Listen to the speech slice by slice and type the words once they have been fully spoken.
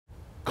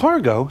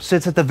Cargo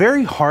sits at the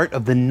very heart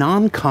of the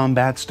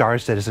non-combat Star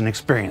Citizen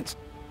experience,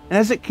 and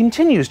as it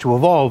continues to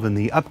evolve in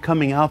the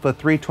upcoming Alpha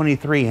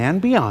 323 and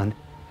beyond,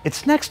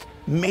 its next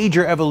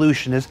major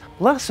evolution is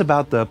less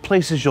about the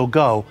places you'll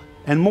go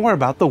and more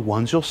about the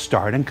ones you'll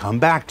start and come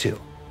back to.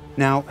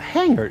 Now,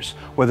 hangars,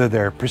 whether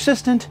they're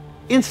persistent,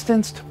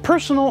 instanced,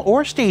 personal,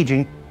 or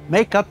staging,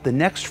 make up the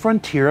next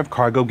frontier of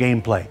Cargo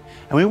gameplay,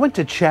 and we went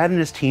to Chad and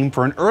his team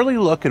for an early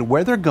look at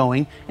where they're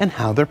going and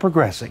how they're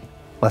progressing.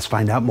 Let's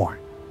find out more.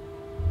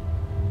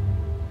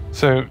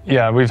 So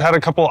yeah, we've had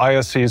a couple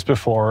ISCs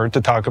before to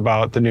talk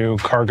about the new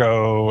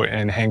cargo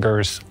and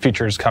hangars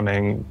features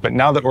coming, but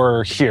now that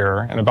we're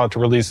here and about to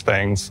release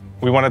things,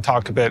 we want to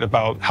talk a bit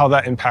about how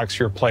that impacts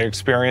your play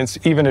experience,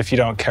 even if you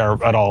don't care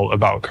at all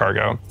about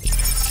cargo.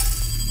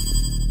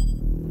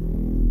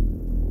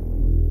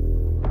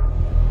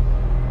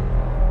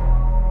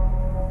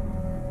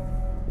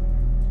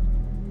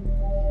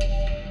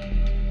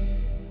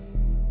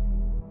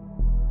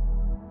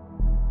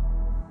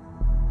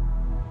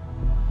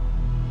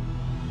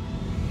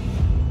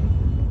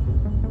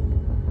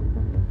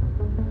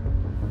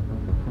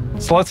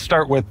 So let's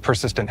start with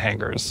persistent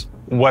hangars.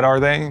 What are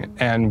they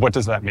and what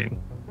does that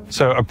mean?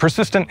 So a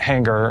persistent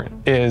hangar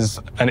is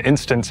an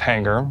instance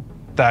hangar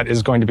that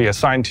is going to be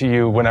assigned to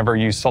you whenever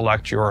you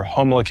select your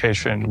home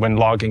location when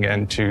logging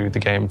into the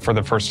game for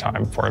the first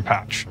time for a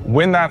patch.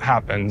 When that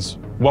happens,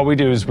 what we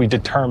do is we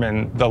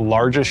determine the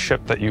largest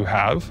ship that you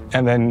have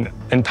and then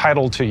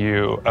entitle to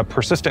you a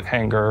persistent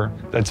hangar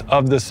that's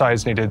of the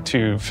size needed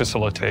to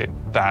facilitate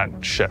that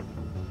ship.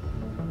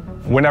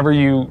 Whenever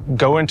you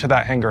go into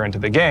that hangar into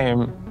the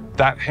game,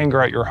 that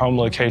hangar at your home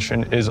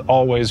location is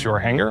always your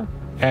hangar,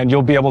 and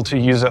you'll be able to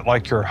use it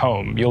like your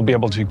home. You'll be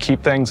able to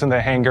keep things in the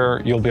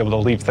hangar, you'll be able to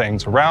leave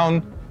things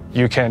around,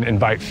 you can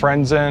invite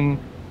friends in,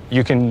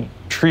 you can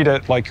treat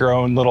it like your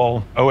own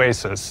little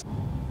oasis.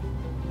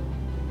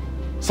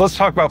 So let's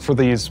talk about for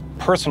these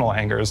personal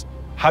hangars,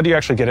 how do you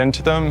actually get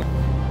into them?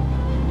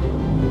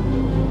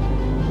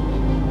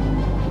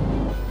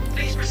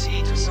 Please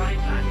proceed to side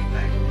landing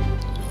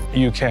bay.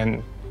 You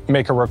can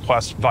make a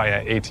request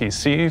via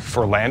ATC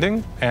for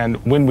landing. And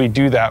when we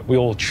do that,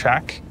 we'll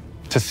check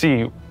to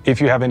see if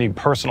you have any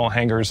personal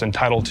hangars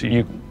entitled to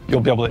you.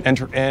 You'll be able to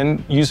enter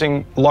in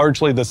using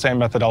largely the same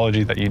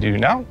methodology that you do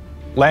now,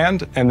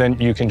 land, and then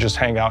you can just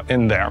hang out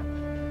in there.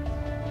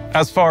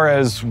 As far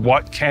as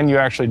what can you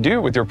actually do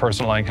with your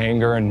personal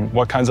hangar and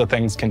what kinds of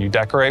things can you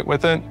decorate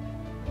with it,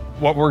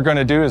 what we're going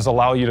to do is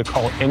allow you to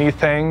call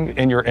anything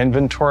in your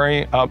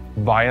inventory up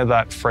via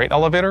that freight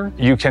elevator.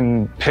 You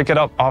can pick it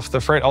up off the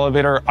freight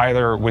elevator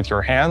either with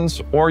your hands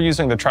or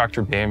using the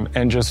tractor beam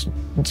and just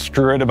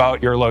strew it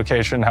about your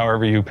location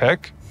however you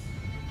pick.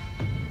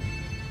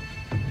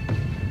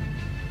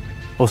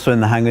 Also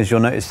in the hangars, you'll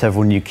notice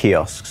several new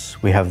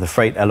kiosks. We have the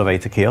freight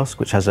elevator kiosk,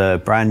 which has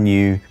a brand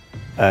new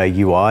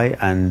UI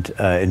and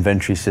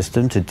inventory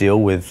system to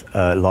deal with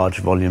large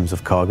volumes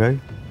of cargo.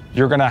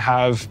 You're going to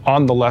have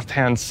on the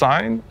left-hand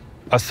side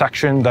a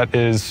section that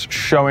is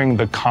showing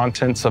the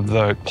contents of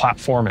the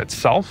platform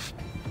itself.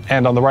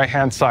 And on the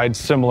right-hand side,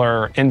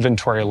 similar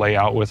inventory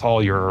layout with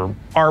all your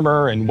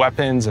armor and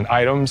weapons and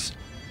items.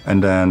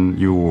 And then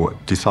you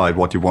decide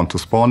what you want to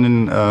spawn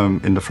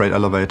in the freight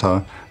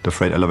elevator. The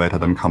freight elevator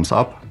then comes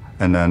up,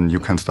 and then you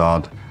can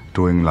start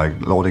doing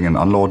like loading and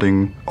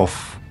unloading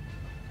of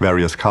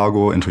various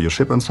cargo into your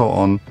ship and so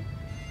on.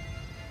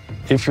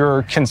 If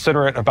you're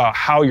considerate about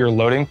how you're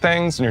loading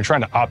things and you're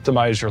trying to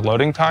optimize your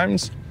loading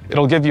times,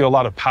 it'll give you a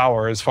lot of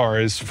power as far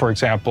as, for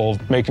example,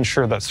 making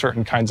sure that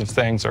certain kinds of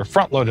things are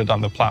front-loaded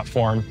on the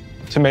platform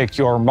to make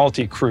your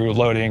multi-crew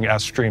loading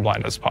as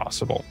streamlined as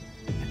possible.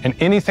 And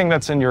anything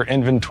that's in your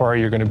inventory,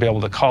 you're going to be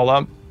able to call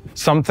up.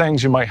 Some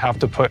things you might have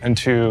to put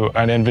into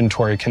an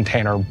inventory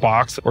container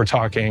box. We're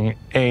talking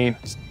 8,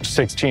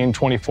 16,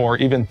 24,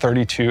 even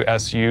 32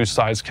 SU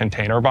size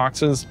container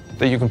boxes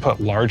that you can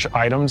put large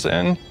items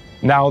in.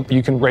 Now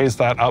you can raise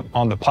that up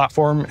on the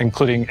platform,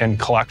 including in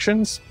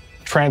collections,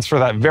 transfer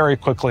that very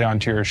quickly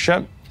onto your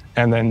ship,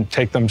 and then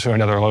take them to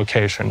another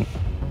location.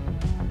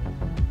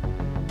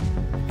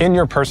 In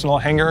your personal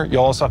hangar,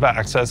 you'll also have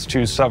access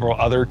to several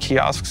other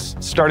kiosks,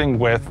 starting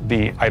with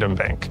the item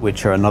bank.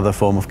 Which are another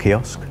form of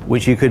kiosk,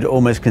 which you could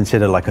almost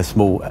consider like a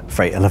small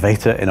freight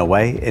elevator in a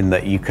way, in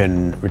that you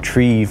can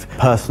retrieve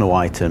personal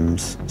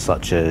items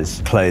such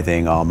as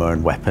clothing, armor,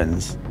 and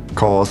weapons.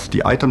 Because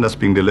the item that's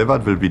being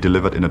delivered will be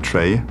delivered in a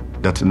tray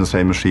that's in the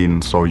same machine.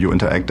 So you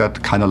interact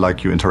that kind of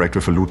like you interact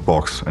with a loot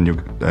box and you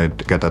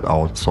get that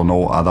out. So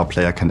no other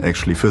player can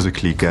actually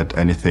physically get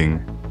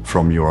anything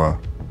from your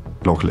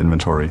local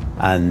inventory.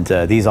 And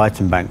these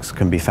item banks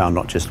can be found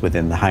not just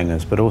within the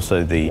hangars, but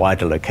also the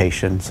wider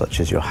location,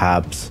 such as your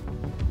hubs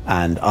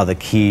and other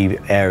key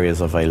areas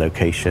of a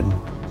location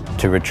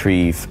to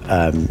retrieve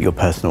your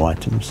personal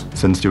items.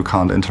 Since you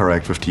can't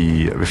interact with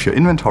your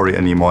inventory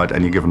anymore at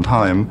any given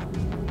time,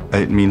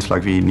 it means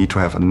like we need to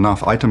have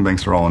enough item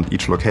banks around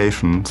each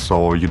location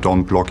so you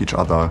don't block each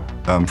other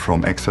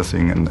from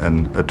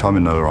accessing a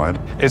terminal, right?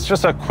 It's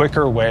just a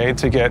quicker way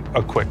to get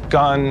a quick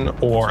gun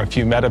or a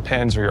few meta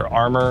pins or your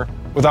armor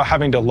without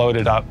having to load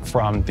it up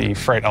from the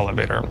freight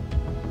elevator.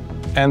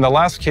 And the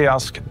last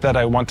kiosk that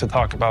I want to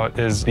talk about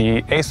is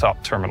the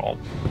ASOP terminal,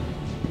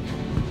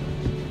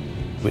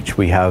 which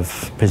we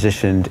have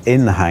positioned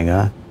in the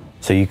hangar,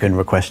 so you can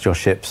request your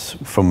ships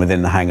from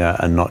within the hangar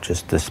and not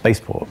just the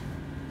spaceport.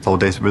 So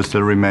they will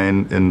still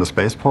remain in the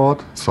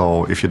spaceport.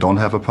 So if you don't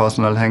have a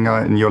personal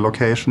hangar in your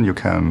location, you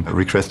can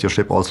request your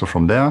ship also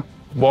from there.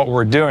 What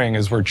we're doing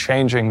is we're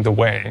changing the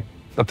way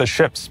that the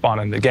ships spawn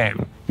in the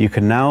game. You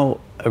can now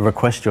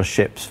request your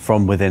ships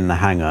from within the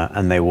hangar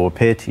and they will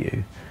appear to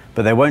you,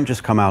 but they won't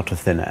just come out of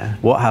thin air.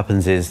 What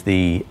happens is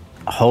the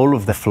whole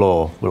of the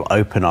floor will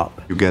open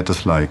up. You get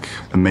this like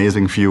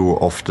amazing view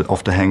of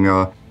the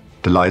hangar,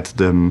 the lights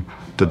dim,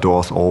 the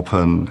doors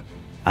open.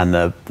 And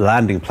the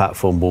landing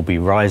platform will be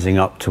rising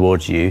up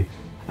towards you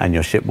and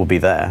your ship will be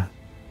there.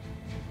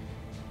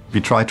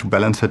 We try to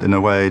balance it in a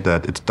way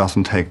that it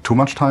doesn't take too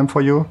much time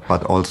for you,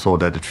 but also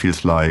that it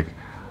feels like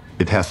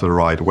it has the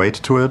right weight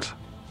to it,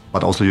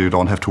 but also you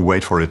don't have to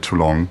wait for it too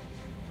long.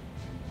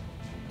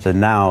 So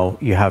now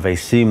you have a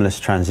seamless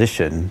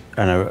transition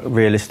and a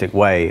realistic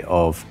way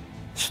of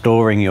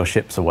storing your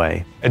ships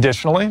away.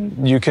 Additionally,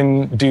 you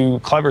can do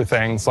clever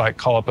things like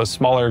call up a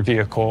smaller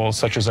vehicle,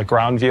 such as a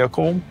ground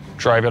vehicle,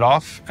 drive it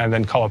off, and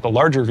then call up a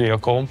larger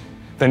vehicle.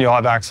 Then you'll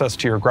have access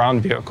to your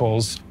ground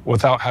vehicles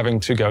without having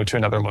to go to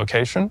another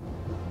location.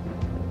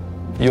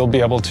 You'll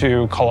be able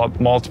to call up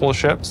multiple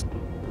ships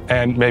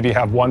and maybe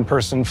have one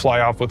person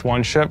fly off with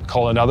one ship,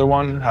 call another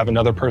one, have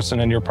another person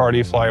in your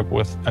party fly up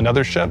with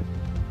another ship.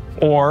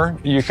 Or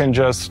you can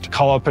just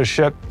call up a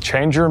ship,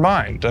 change your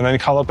mind, and then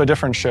call up a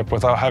different ship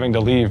without having to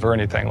leave or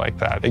anything like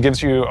that. It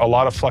gives you a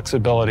lot of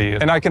flexibility.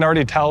 And I can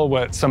already tell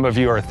what some of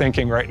you are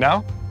thinking right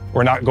now.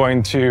 We're not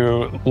going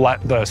to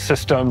let the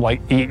system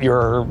eat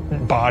your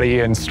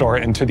body and store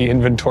it into the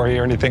inventory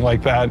or anything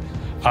like that.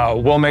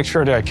 We'll make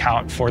sure to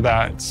account for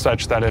that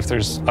such that if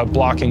there's a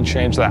blocking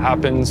change that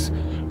happens,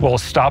 we'll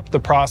stop the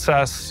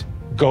process,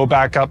 go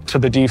back up to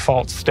the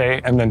default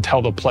state, and then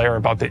tell the player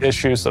about the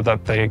issue so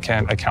that they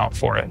can account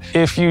for it.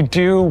 If you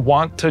do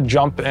want to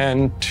jump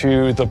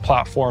into the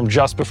platform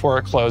just before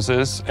it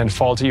closes and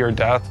fall to your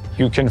death,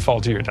 you can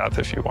fall to your death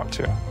if you want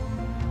to.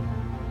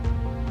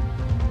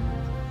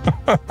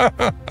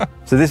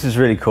 So this is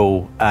really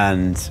cool,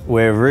 and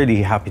we're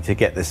really happy to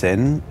get this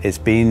in. It's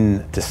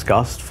been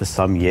discussed for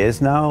some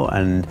years now,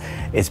 and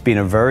it's been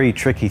a very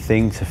tricky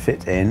thing to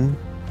fit in,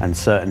 and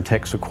certain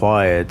tech's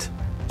required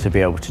to be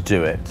able to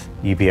do it.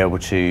 You'd be able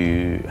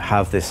to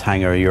have this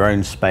hangar your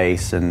own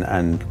space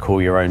and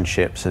call your own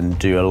ships and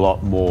do a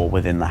lot more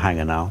within the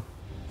hangar now.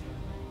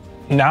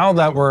 Now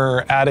that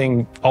we're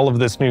adding all of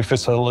this new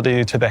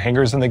facility to the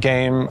hangars in the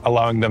game,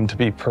 allowing them to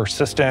be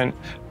persistent,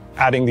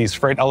 adding these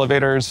freight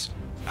elevators,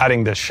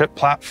 adding this ship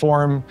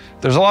platform,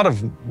 there's a lot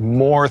of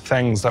more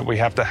things that we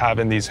have to have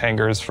in these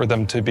hangars for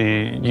them to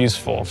be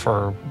useful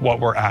for what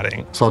we're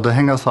adding. So the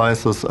hangar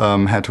sizes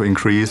had to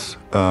increase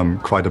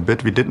quite a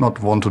bit. We did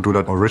not want to do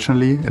that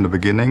originally in the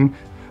beginning,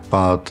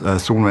 but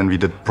soon when we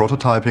did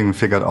prototyping, we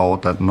figured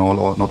out that not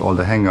all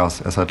the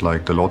hangars, as at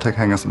the low-tech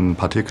hangars in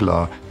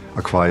particular,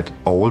 are quite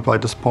old by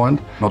this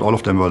point. Not all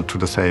of them were to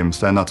the same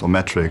standards or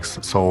metrics.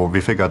 So we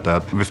figured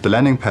that with the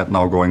landing pad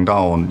now going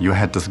down, you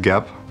had this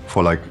gap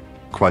for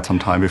quite some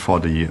time before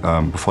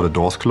the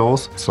doors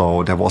close.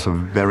 So there was a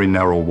very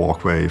narrow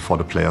walkway for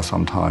the player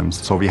sometimes.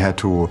 So we had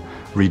to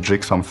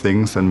rejig some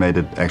things and made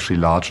it actually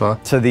larger.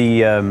 So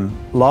the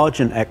large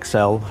and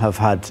XL have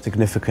had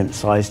significant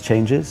size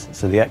changes.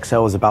 So the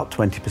XL is about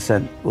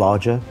 20%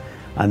 larger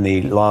and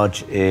the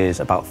large is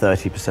about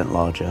 30%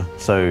 larger.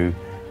 So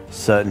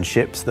certain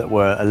ships that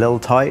were a little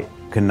tight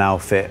can now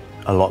fit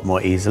a lot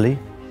more easily.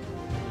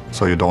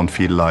 So you don't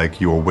feel like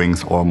your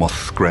wings almost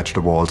scratch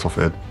the walls of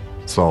it.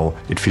 So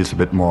it feels a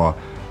bit more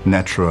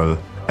natural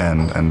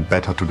and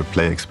better to the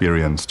play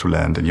experience to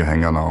land in your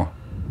hangar now.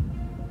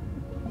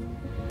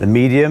 The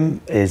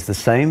medium is the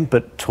same,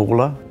 but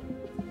taller.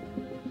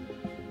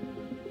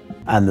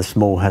 And the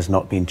small has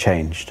not been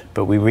changed.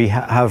 But we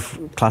have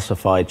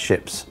classified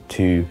ships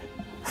to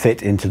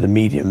fit into the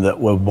medium that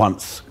were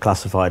once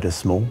classified as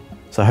small.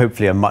 So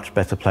hopefully a much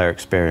better player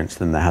experience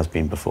than there has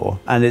been before.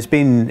 And it's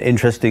been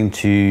interesting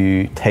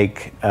to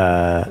take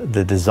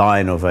the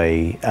design of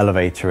an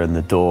elevator and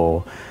the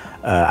door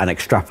and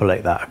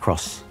extrapolate that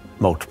across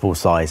multiple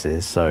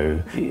sizes.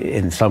 So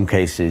in some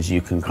cases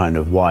you can kind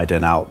of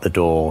widen out the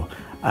door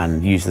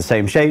and use the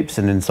same shapes,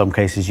 and in some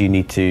cases you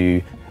need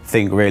to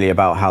think really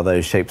about how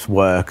those shapes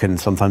work, and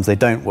sometimes they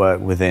don't work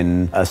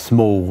within a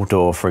small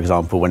door, for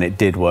example, when it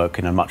did work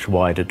in a much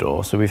wider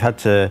door. So we've had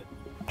to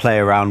play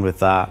around with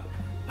that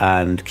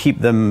and keep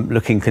them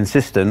looking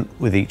consistent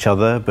with each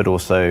other, but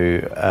also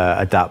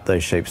adapt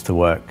those shapes to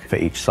work for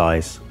each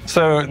size.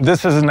 So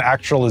this is an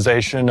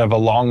actualization of a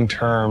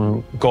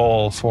long-term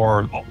goal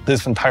for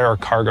this entire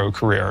cargo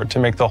career, to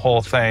make the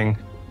whole thing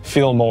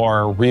feel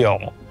more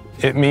real.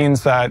 It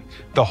means that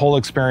the whole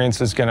experience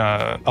is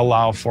gonna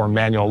allow for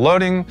manual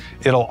loading.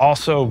 It'll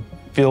also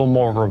feel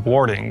more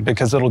rewarding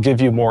because it'll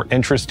give you more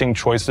interesting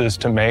choices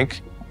to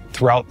make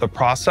throughout the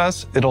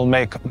process. It'll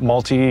make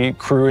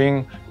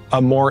multi-crewing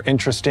a more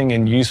interesting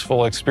and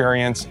useful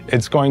experience.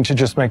 It's going to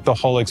just make the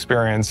whole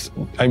experience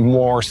a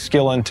more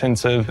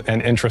skill-intensive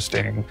and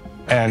interesting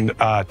and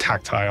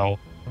tactile.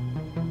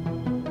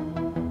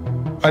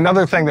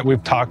 Another thing that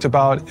we've talked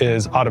about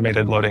is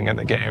automated loading in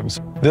the games.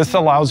 This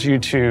allows you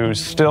to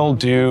still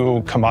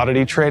do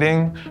commodity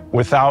trading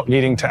without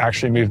needing to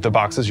actually move the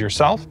boxes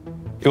yourself.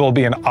 It will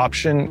be an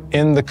option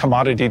in the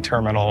commodity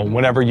terminal.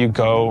 Whenever you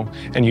go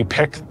and you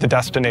pick the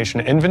destination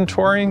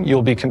inventory,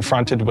 you'll be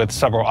confronted with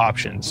several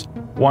options.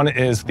 One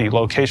is the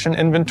location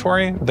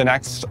inventory. The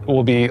next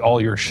will be all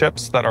your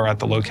ships that are at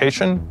the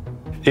location.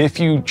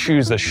 If you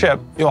choose a ship,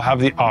 you'll have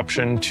the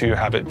option to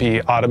have it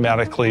be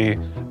automatically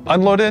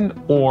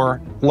unloaded or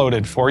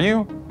loaded for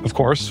you, of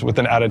course, with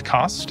an added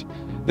cost.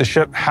 The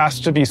ship has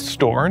to be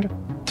stored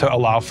to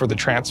allow for the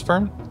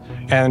transfer,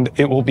 and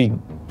it will be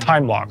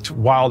time locked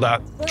while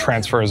that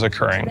transfer is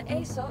occurring.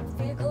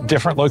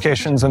 Different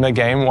locations in the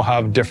game will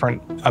have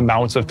different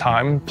amounts of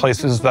time.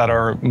 Places that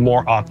are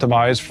more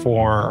optimized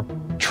for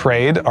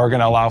trade are going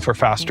to allow for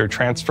faster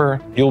transfer.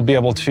 You'll be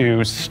able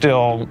to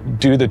still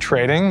do the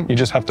trading. You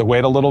just have to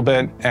wait a little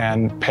bit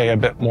and pay a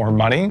bit more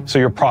money, so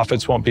your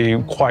profits won't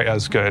be quite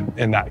as good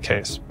in that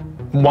case.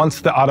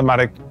 Once the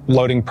automatic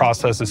loading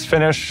process is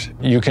finished,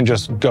 you can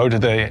just go to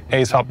the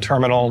ASOP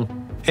terminal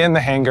in the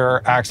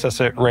hangar, access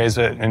it, raise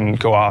it, and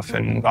go off,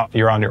 and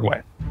you're on your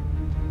way.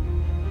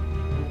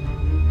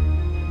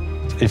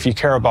 If you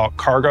care about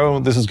cargo,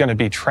 this is going to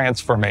be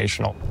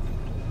transformational.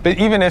 But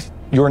even if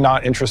you're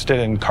not interested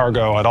in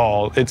cargo at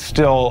all, it's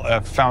still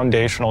a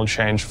foundational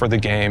change for the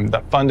game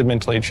that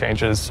fundamentally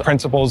changes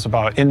principles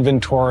about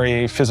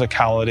inventory,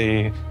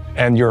 physicality,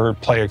 and your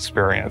play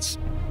experience.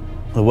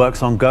 The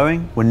work's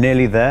ongoing. We're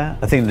nearly there.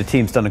 I think the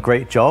team's done a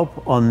great job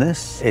on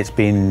this. It's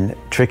been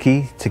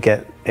tricky to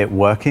get it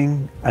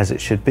working as it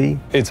should be.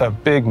 It's a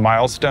big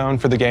milestone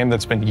for the game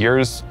that's been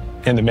years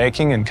in the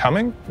making and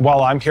coming.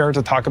 While I'm here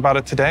to talk about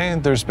it today,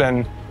 there's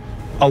been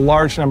a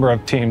large number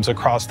of teams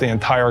across the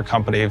entire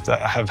company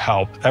that have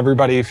helped.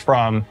 Everybody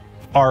from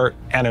art,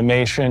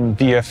 animation,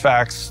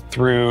 VFX,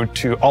 through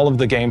to all of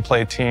the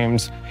gameplay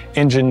teams,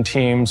 engine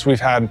teams. We've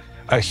had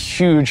a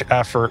huge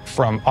effort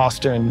from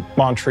Austin,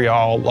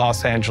 Montreal,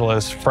 Los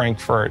Angeles,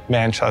 Frankfurt,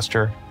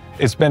 Manchester.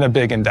 It's been a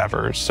big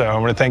endeavor. So I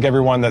want to thank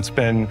everyone that's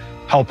been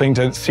helping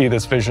to see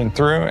this vision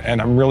through,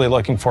 and I'm really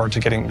looking forward to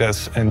getting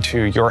this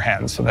into your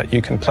hands so that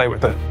you can play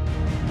with it.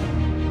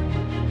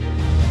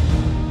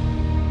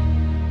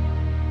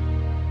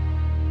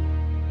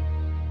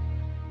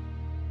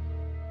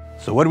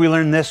 So what did we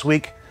learn this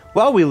week?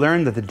 Well, we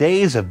learned that the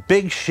days of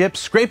big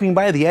ships scraping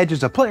by the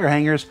edges of player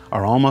hangars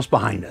are almost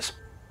behind us.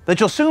 That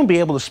you'll soon be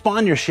able to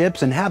spawn your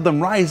ships and have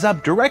them rise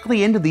up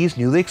directly into these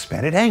newly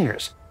expanded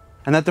hangars.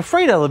 And that the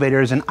freight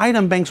elevators and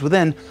item banks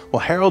within will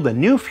herald a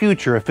new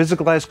future of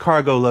physicalized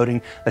cargo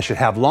loading that should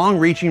have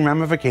long-reaching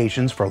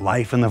ramifications for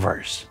life in the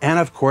verse. And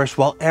of course,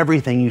 while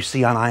everything you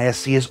see on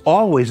ISC is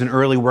always an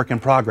early work in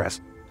progress,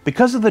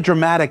 because of the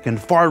dramatic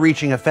and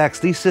far-reaching effects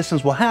these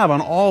systems will have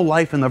on all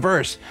life in the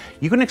verse,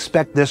 you can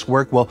expect this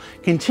work will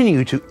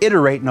continue to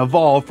iterate and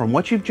evolve from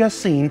what you've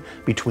just seen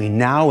between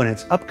now and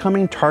its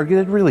upcoming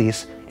targeted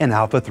release in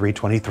Alpha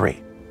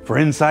 3.23. For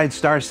Inside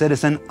Star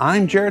Citizen,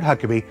 I'm Jared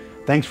Huckabee.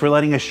 Thanks for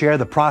letting us share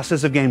the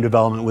process of game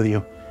development with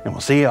you, and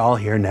we'll see you all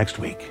here next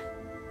week.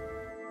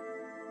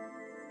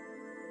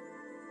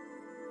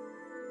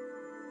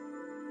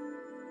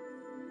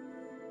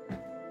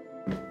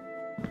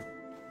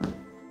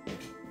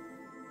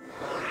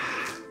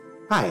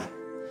 Hi.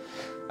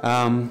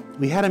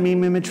 We had a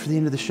meme image for the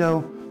end of the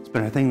show. It's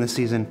been our thing this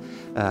season.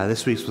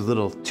 This week's was a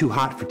little too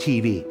hot for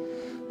TV.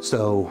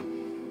 So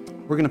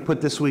we're gonna put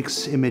this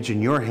week's image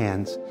in your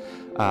hands.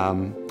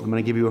 I'm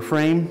gonna give you a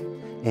frame,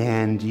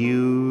 and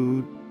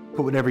you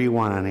put whatever you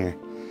want on here.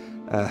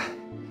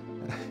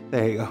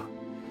 There you go.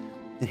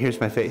 And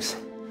here's my face,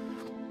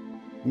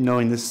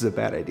 knowing this is a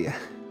bad idea.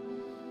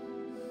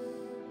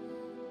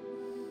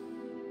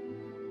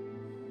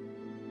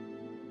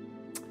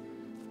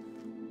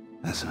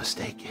 That's a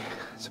mistake.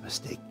 It's a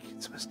mistake.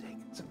 It's a mistake.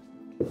 It's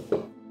a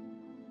mistake.